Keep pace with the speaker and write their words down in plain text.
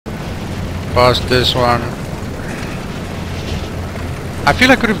Past this one. I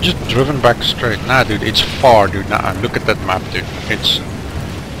feel I could have just driven back straight. Nah, dude, it's far, dude. Nah, look at that map, dude. It's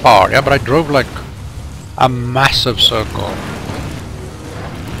far. Yeah, but I drove like a massive circle.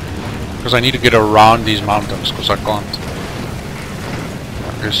 Because I need to get around these mountains, because I can't.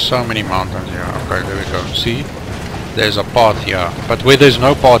 There's so many mountains here. Okay, there we go. See? There's a path here. But where there's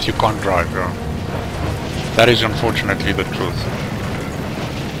no path, you can't drive, bro. That is unfortunately the truth.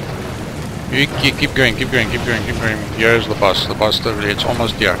 You keep going, keep going, keep going, keep going. Here's the bus. The bus, it's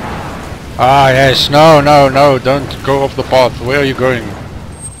almost here. Ah, yes. No, no, no. Don't go off the path. Where are you going?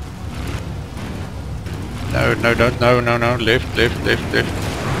 No, no, don't. No, no, no. Left, left, left, left.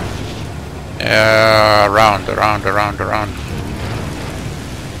 Around, around, around, around.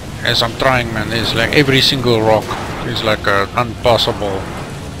 Yes, I'm trying, man. There's like every single rock is like an unpassable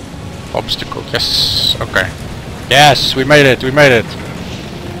obstacle. Yes. Okay. Yes, we made it. We made it.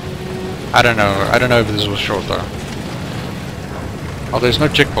 I don't know. I don't know if this was shorter. Oh, there's no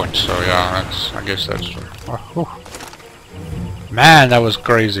checkpoint, so yeah, that's. I guess that's true. Oh, man, that was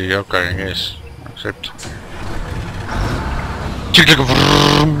crazy. Okay, yes. Except.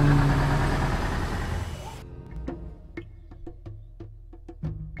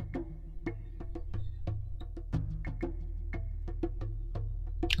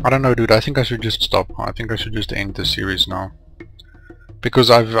 I don't know, dude. I think I should just stop. I think I should just end the series now.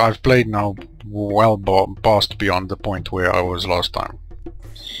 Because I've played now well past beyond the point where I was last time.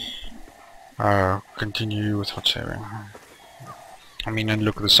 Continue with what's saving. I mean, and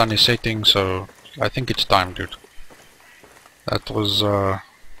look, the sun is setting, so I think it's time, dude. That was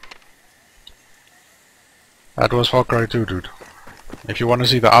Farcry 2, dude. If you want to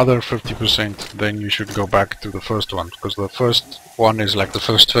see the other 50%, then you should go back to the first one, because the first one is like the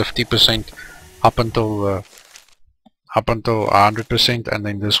first 50% up until 100%, and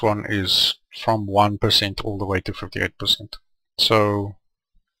then this one is from 1% all the way to 58%. So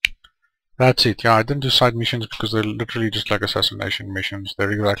that's it. Yeah, I didn't do side missions because they're literally just like assassination missions.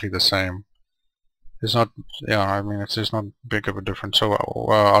 They're exactly the same. It's not, yeah, I mean, it's just not big of a difference. So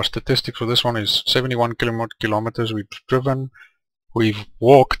our statistics for this one is 71 kilometers we've driven. We've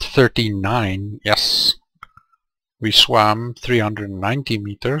walked 39, yes. We swam 390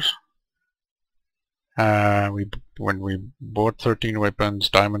 meters. When we bought 13 weapons,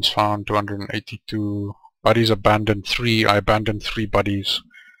 diamonds found 282, buddies abandoned 3, I abandoned 3 buddies.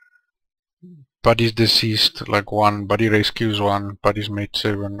 Buddies deceased, like 1, buddy rescues 1, buddies made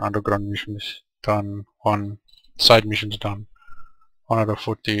 7, underground missions done 1, side missions done 1 out of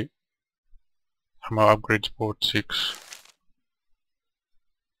 40, ammo upgrades bought 6.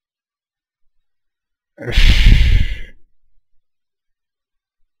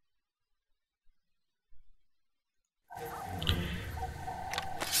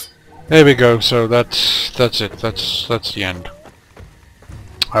 There we go. So that's it. That's the end.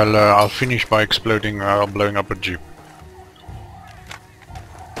 I'll finish by exploding, blowing up a jeep.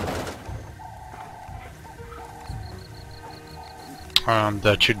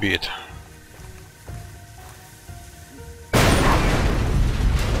 That should be it.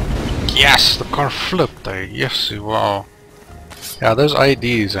 Yes, the car flipped. Yes, wow. Yeah, those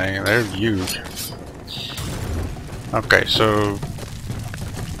IDs, they're huge. Okay, so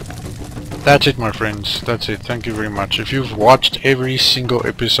that's it, my friends. That's it. Thank you very much. If you've watched every single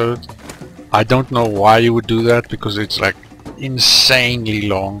episode, I don't know why you would do that, because it's like insanely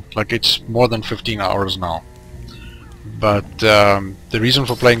long. Like, it's more than 15 hours now. But the reason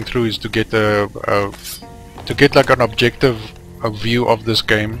for playing through is to get like an objective view of this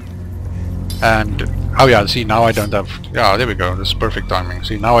game. And oh yeah, see, now I don't have, yeah, there we go. This is perfect timing.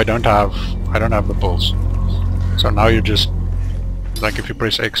 See, now I don't have the pulse. So now you just, like, if you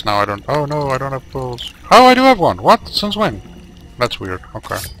press X now, oh no, I don't have pulse. Oh, I do have one. What? Since when? That's weird.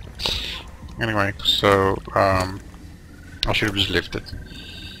 Okay. Anyway, so I should have just left it.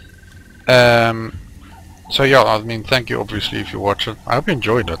 So yeah, I mean, thank you obviously if you watch it. I hope you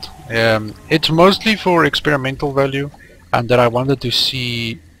enjoyed it. It's mostly for experimental value, and that I wanted to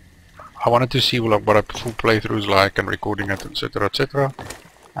see what a full playthrough is like, and recording it, etc, etc.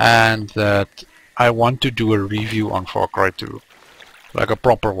 And that I want to do a review on Far Cry 2, like a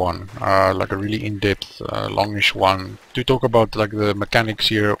proper one, like a really in-depth, longish one, to talk about like the mechanics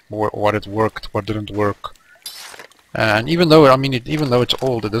here, what it worked, what didn't work. And even though, I mean, even though it's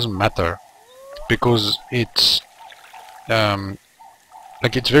old, it doesn't matter, because it's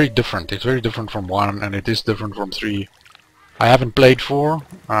like, it's very different. It's very different from 1, and it is different from 3. I haven't played 4.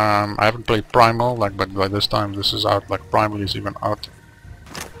 I haven't played Primal, like, but by this time this is out. Like, Primal is even out.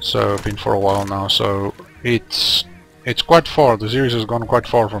 So been for a while now. So it's quite far. The series has gone quite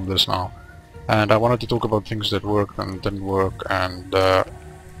far from this now. and I wanted to talk about things that worked and didn't work, and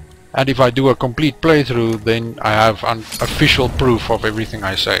if I do a complete playthrough, then I have official proof of everything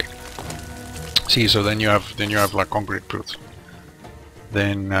I say. See, so then you have like concrete proof.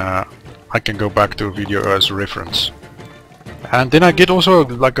 Then I can go back to a video as a reference, and then I get also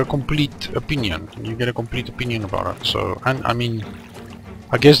like a complete opinion. You get a complete opinion about it. So, and I mean,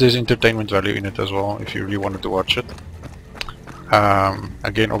 I guess there's entertainment value in it as well if you really wanted to watch it.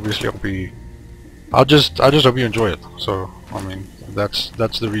 Again, obviously, I'll just hope you enjoy it. So, I mean,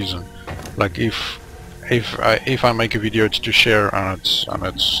 that's the reason. Like, if I make a video, it's to share, and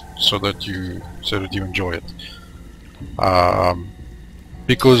it's so that you enjoy it.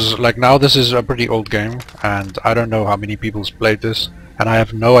 Because like now this is a pretty old game, and I don't know how many people's played this, and I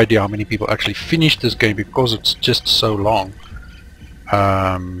have no idea how many people actually finished this game because it's just so long.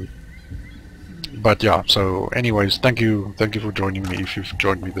 But yeah, so anyways, thank you for joining me, if you've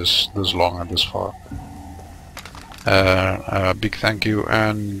joined me this long and this far. Big thank you,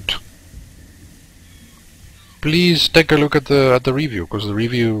 and please take a look at the review, because the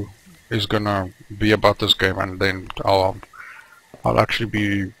review is gonna be about this game, and then I'll actually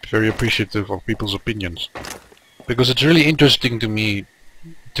be very appreciative of people's opinions, because it's really interesting to me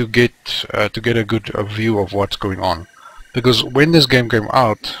to get a good view of what's going on. Because when this game came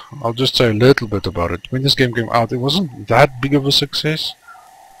out, I'll just say a little bit about it. When this game came out, it wasn't that big of a success.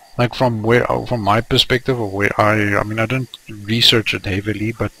 Like from my perspective, or where I mean, I didn't research it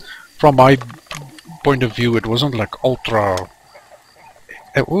heavily, but from my point of view, it wasn't like ultra.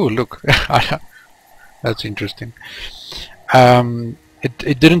 Oh, look, that's interesting.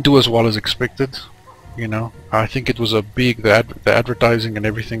 It didn't do as well as expected. You know, I think it was a big, the advertising and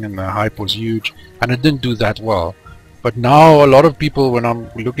everything and the hype was huge, and it didn't do that well. But now a lot of people, when I'm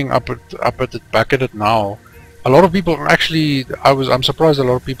looking back at it now, a lot of people actually, I'm surprised a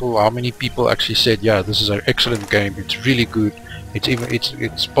lot of people, how many people actually said, yeah, this is an excellent game, it's really good,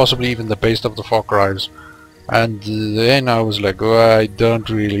 it's possibly even the best of the Far Cry's. And then I was like, oh, I don't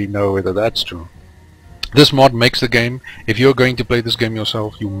really know whether that's true. This mod makes the game. If you're going to play this game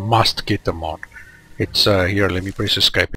yourself, you must get the mod. It's here, let me press escape.